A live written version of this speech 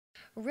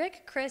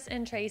Rick, Chris,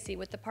 and Tracy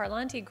with the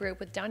Parlanti Group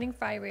with Downing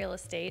Fry Real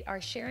Estate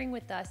are sharing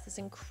with us this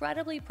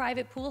incredibly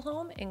private pool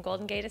home in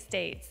Golden Gate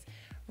Estates.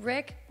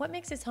 Rick, what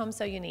makes this home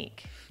so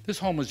unique? This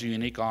home is a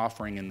unique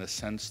offering in the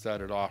sense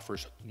that it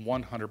offers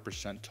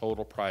 100%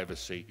 total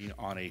privacy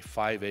on a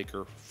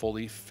 5-acre,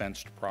 fully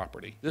fenced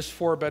property. This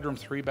 4-bedroom,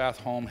 3-bath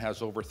home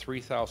has over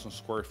 3,000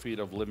 square feet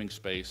of living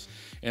space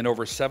and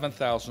over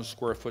 7,000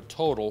 square foot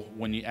total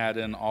when you add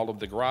in all of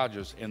the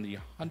garages and the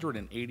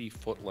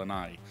 180-foot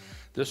lanai.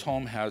 This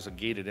home has a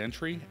gated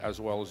entry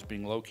as well as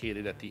being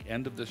located at the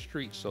end of the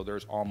street, so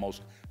there's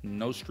almost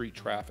no street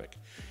traffic.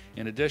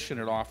 In addition,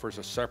 it offers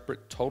a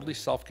separate, totally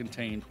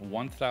self-contained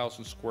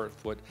 1,000 square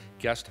foot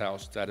guest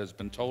house that has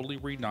been totally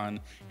redone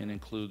and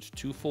includes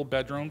 2 full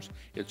bedrooms,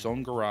 its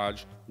own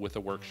garage with a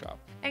workshop.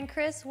 And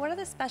Chris, what are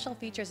the special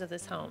features of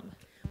this home?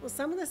 Well,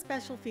 some of the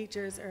special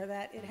features are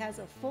that it has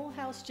a full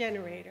house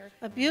generator,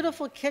 a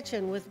beautiful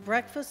kitchen with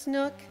breakfast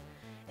nook,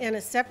 and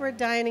a separate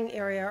dining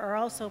area are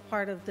also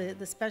part of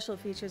the special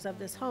features of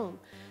this home.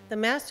 The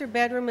master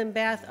bedroom and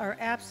bath are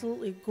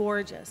absolutely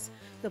gorgeous.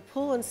 The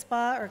pool and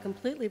spa are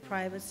completely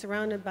private,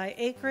 surrounded by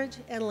acreage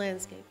and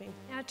landscaping.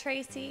 Now,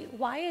 Tracy,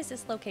 why is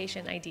this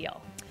location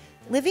ideal?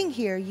 Living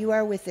here, you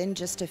are within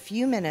just a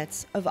few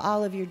minutes of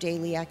all of your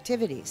daily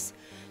activities.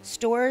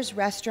 Stores,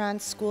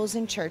 restaurants, schools,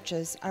 and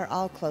churches are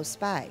all close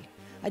by.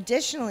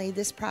 Additionally,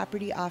 this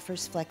property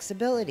offers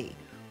flexibility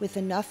with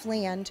enough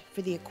land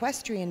for the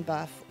equestrian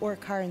buff or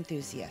car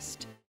enthusiast.